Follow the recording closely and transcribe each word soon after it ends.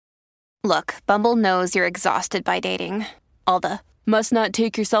Look, Bumble knows you're exhausted by dating. All the, must not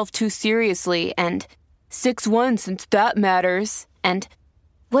take yourself too seriously, and 6'1" since that matters. And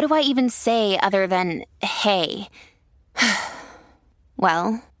what do I even say other than, hey?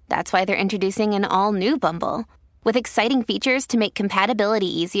 Well, that's why they're introducing an all-new Bumble, with exciting features to make compatibility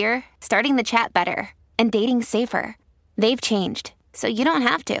easier, starting the chat better, and dating safer. They've changed, so you don't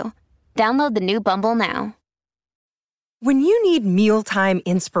have to. Download the new Bumble now. When you need mealtime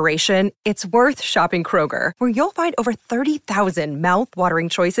inspiration, it's worth shopping Kroger, where you'll find over 30,000 mouth-watering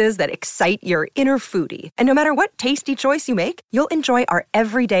choices that excite your inner foodie. And no matter what tasty choice you make, you'll enjoy our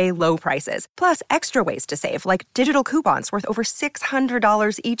everyday low prices, plus extra ways to save, like digital coupons worth over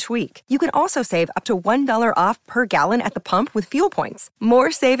 $600 each week. You can also save up to $1 off per gallon at the pump with fuel points.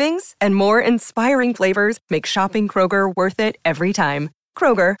 More savings and more inspiring flavors make shopping Kroger worth it every time.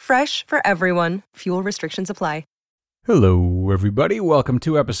 Kroger, fresh for everyone. Fuel restrictions apply. Hello, everybody. Welcome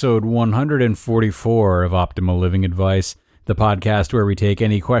to episode 144 of Optimal Living Advice, the podcast where we take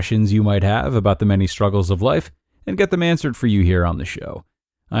any questions you might have about the many struggles of life and get them answered for you here on the show.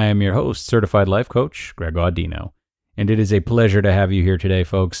 I am your host, Certified Life Coach, Greg Audino, and it is a pleasure to have you here today,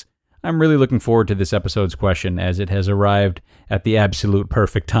 folks. I'm really looking forward to this episode's question as it has arrived at the absolute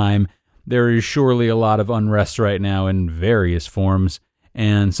perfect time. There is surely a lot of unrest right now in various forms,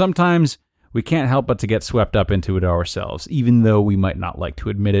 and sometimes we can't help but to get swept up into it ourselves, even though we might not like to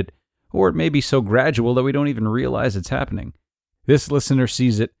admit it, or it may be so gradual that we don't even realize it's happening. This listener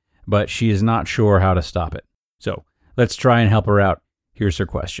sees it, but she is not sure how to stop it. So, let's try and help her out. Here's her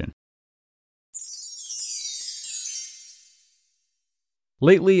question.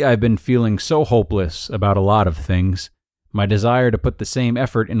 Lately, I've been feeling so hopeless about a lot of things. My desire to put the same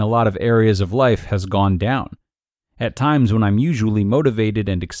effort in a lot of areas of life has gone down. At times when I'm usually motivated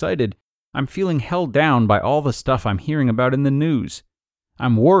and excited, I'm feeling held down by all the stuff I'm hearing about in the news.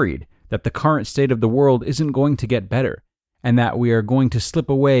 I'm worried that the current state of the world isn't going to get better, and that we are going to slip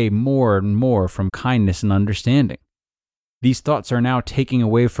away more and more from kindness and understanding. These thoughts are now taking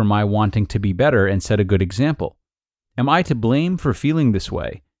away from my wanting to be better and set a good example. Am I to blame for feeling this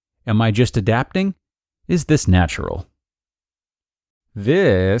way? Am I just adapting? Is this natural?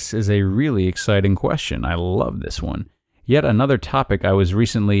 This is a really exciting question. I love this one. Yet another topic I was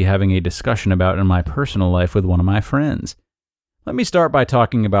recently having a discussion about in my personal life with one of my friends. Let me start by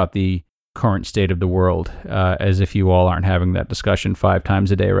talking about the current state of the world, as if you all aren't having that discussion 5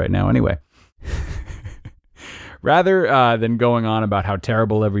 times a day right now anyway. Rather than going on about how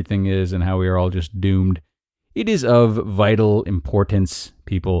terrible everything is and how we are all just doomed, it is of vital importance,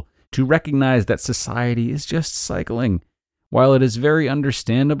 people, to recognize that society is just cycling. While it is very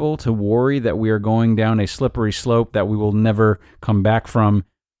understandable to worry that we are going down a slippery slope that we will never come back from,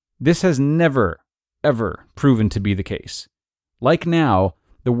 this has never, ever proven to be the case. Like now,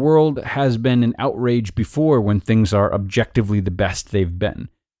 the world has been an outrage before when things are objectively the best they've been.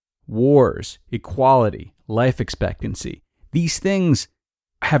 Wars, equality, life expectancy, these things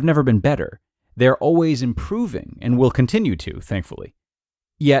have never been better. They're always improving and will continue to, thankfully.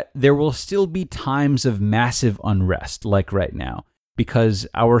 Yet there will still be times of massive unrest, like right now, because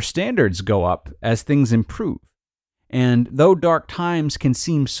our standards go up as things improve. And though dark times can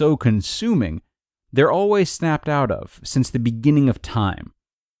seem so consuming, they're always snapped out of since the beginning of time.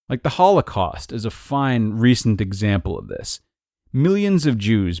 Like the Holocaust is a fine recent example of this. Millions of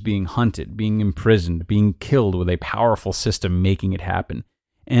Jews being hunted, being imprisoned, being killed with a powerful system making it happen.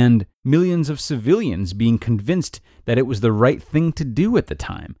 And millions of civilians being convinced that it was the right thing to do at the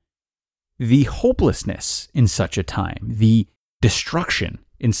time. The hopelessness in such a time, the destruction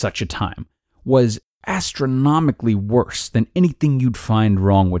in such a time, was astronomically worse than anything you'd find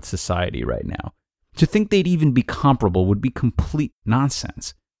wrong with society right now. To think they'd even be comparable would be complete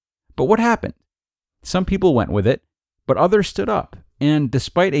nonsense. But what happened? Some people went with it, but others stood up, and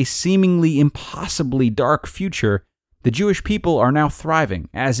despite a seemingly impossibly dark future, the Jewish people are now thriving,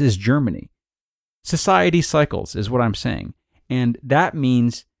 as is Germany. Society cycles, is what I'm saying, and that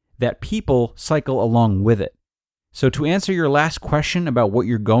means that people cycle along with it. So to answer your last question about what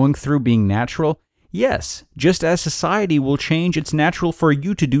you're going through being natural, yes, just as society will change, it's natural for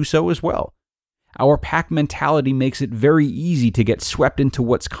you to do so as well. Our pack mentality makes it very easy to get swept into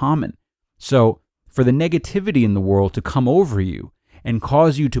what's common. So for the negativity in the world to come over you and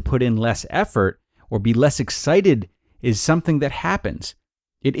cause you to put in less effort or be less excited is something that happens.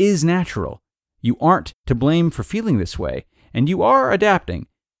 It is natural. You aren't to blame for feeling this way, and you are adapting,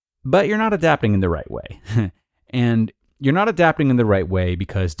 but you're not adapting in the right way. And you're not adapting in the right way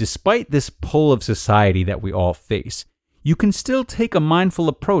because despite this pull of society that we all face, you can still take a mindful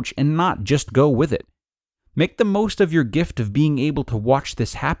approach and not just go with it. Make the most of your gift of being able to watch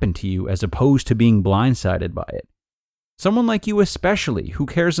this happen to you as opposed to being blindsided by it. Someone like you especially, who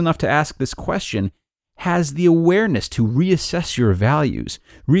cares enough to ask this question, has the awareness to reassess your values,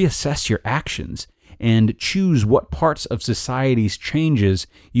 reassess your actions, and choose what parts of society's changes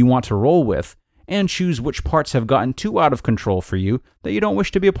you want to roll with, and choose which parts have gotten too out of control for you that you don't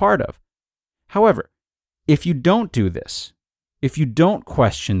wish to be a part of. However, if you don't do this, if you don't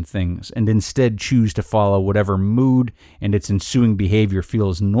question things and instead choose to follow whatever mood and its ensuing behavior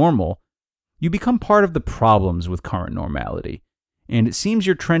feels normal, you become part of the problems with current normality. And it seems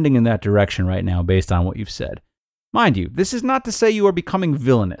you're trending in that direction right now based on what you've said. Mind you, this is not to say you are becoming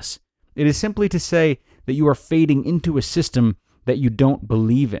villainous. It is simply to say that you are fading into a system that you don't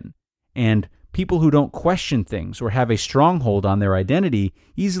believe in. And people who don't question things or have a stronghold on their identity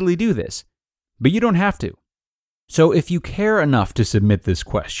easily do this. But you don't have to. So if you care enough to submit this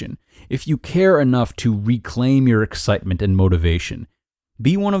question, if you care enough to reclaim your excitement and motivation,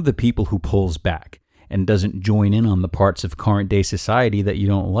 be one of the people who pulls back and doesn't join in on the parts of current day society that you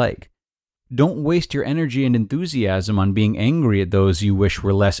don't like. Don't waste your energy and enthusiasm on being angry at those you wish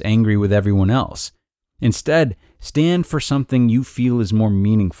were less angry with everyone else. Instead, stand for something you feel is more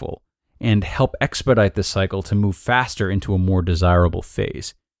meaningful and help expedite the cycle to move faster into a more desirable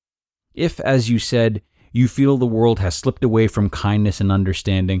phase. If, as you said, you feel the world has slipped away from kindness and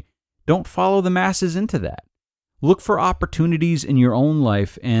understanding, don't follow the masses into that. Look for opportunities in your own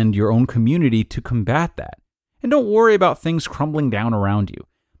life and your own community to combat that. And don't worry about things crumbling down around you.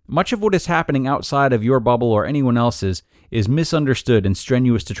 Much of what is happening outside of your bubble or anyone else's is misunderstood and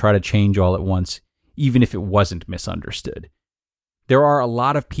strenuous to try to change all at once, even if it wasn't misunderstood. There are a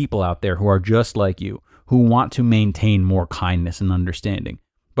lot of people out there who are just like you, who want to maintain more kindness and understanding,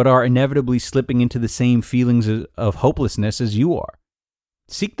 but are inevitably slipping into the same feelings of hopelessness as you are.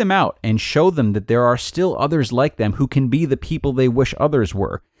 Seek them out and show them that there are still others like them who can be the people they wish others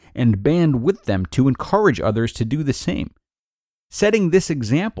were, and band with them to encourage others to do the same. Setting this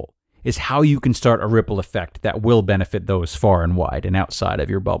example is how you can start a ripple effect that will benefit those far and wide and outside of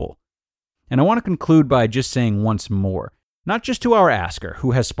your bubble. And I want to conclude by just saying once more, not just to our asker,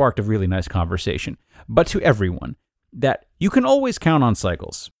 who has sparked a really nice conversation, but to everyone, that you can always count on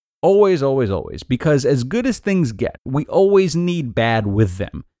cycles. Always, always, always. Because as good as things get, we always need bad with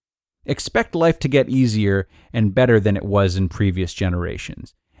them. Expect life to get easier and better than it was in previous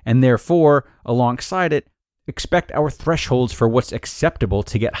generations. And therefore, alongside it, expect our thresholds for what's acceptable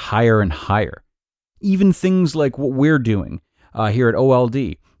to get higher and higher. Even things like what we're doing here at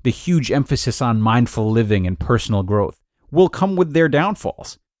OLD, the huge emphasis on mindful living and personal growth, will come with their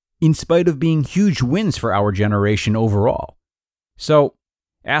downfalls, in spite of being huge wins for our generation overall. So,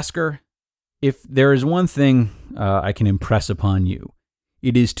 asker, if there is one thing I can impress upon you,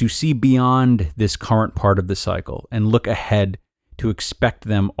 it is to see beyond this current part of the cycle and look ahead to expect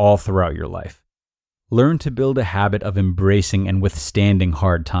them all throughout your life. Learn to build a habit of embracing and withstanding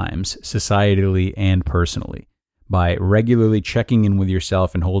hard times, societally and personally, by regularly checking in with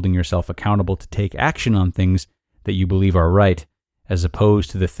yourself and holding yourself accountable to take action on things that you believe are right, as opposed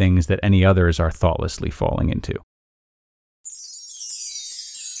to the things that any others are thoughtlessly falling into.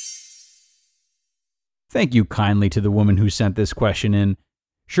 Thank you kindly to the woman who sent this question in.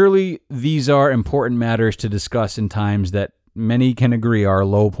 Surely these are important matters to discuss in times that many can agree are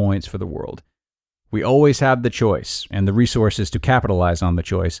low points for the world. We always have the choice and the resources to capitalize on the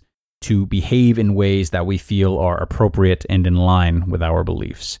choice to behave in ways that we feel are appropriate and in line with our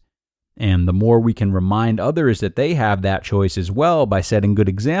beliefs. And the more we can remind others that they have that choice as well by setting good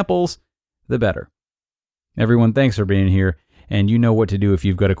examples, the better. Everyone, thanks for being here, and you know what to do if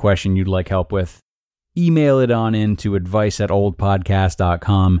you've got a question you'd like help with. Email it on in to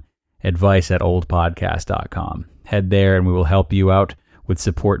advice@oldpodcast.com, advice@oldpodcast.com. Head there and we will help you out with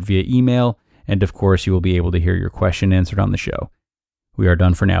support via email, and of course you will be able to hear your question answered on the show. We are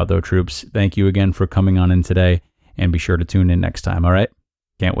done for now though, troops. Thank you again for coming on in today, and be sure to tune in next time, all right?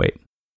 Can't wait.